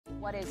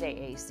What is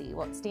AAC?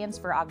 Well, it stands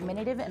for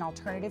Augmentative and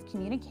Alternative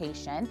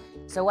Communication.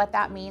 So what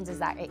that means is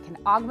that it can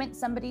augment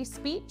somebody's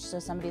speech, so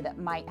somebody that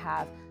might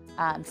have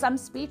some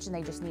speech and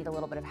they just need a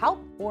little bit of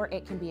help, or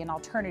it can be an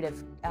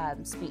alternative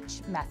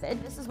speech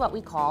method. This is what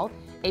we call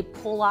a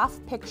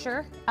pull-off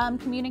picture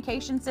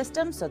communication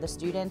system. So the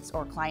students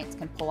or clients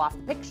can pull off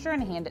the picture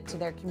and hand it to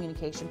their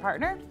communication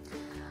partner.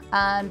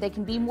 They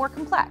can be more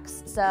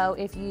complex. So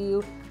if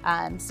you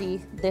see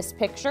this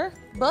picture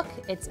book,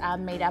 it's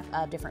made up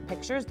of different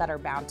pictures that are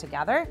bound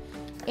together,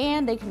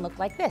 and they can look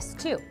like this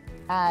too.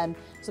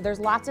 So there's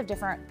lots of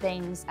different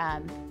things,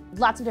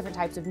 lots of different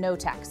types of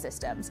no-text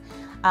systems.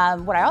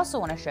 What I also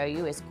want to show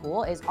you is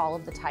all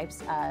of the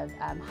types of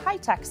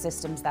high-tech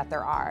systems that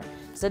there are.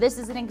 So this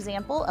is an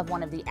example of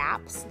one of the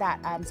apps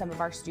that some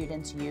of our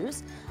students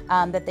use,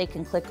 that they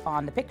can click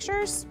on the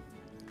pictures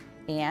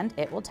and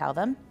it will tell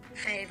them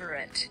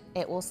favorite.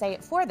 It will say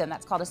it for them.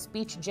 That's called a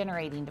speech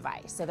generating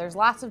device. So there's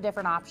lots of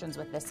different options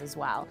with this as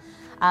well.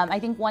 I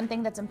think one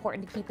thing that's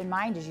important to keep in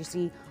mind is you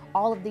see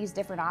all of these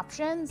different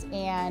options,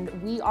 and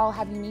we all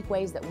have unique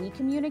ways that we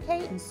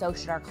communicate, and so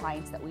should our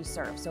clients that we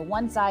serve. So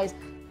one size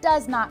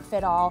does not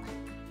fit all,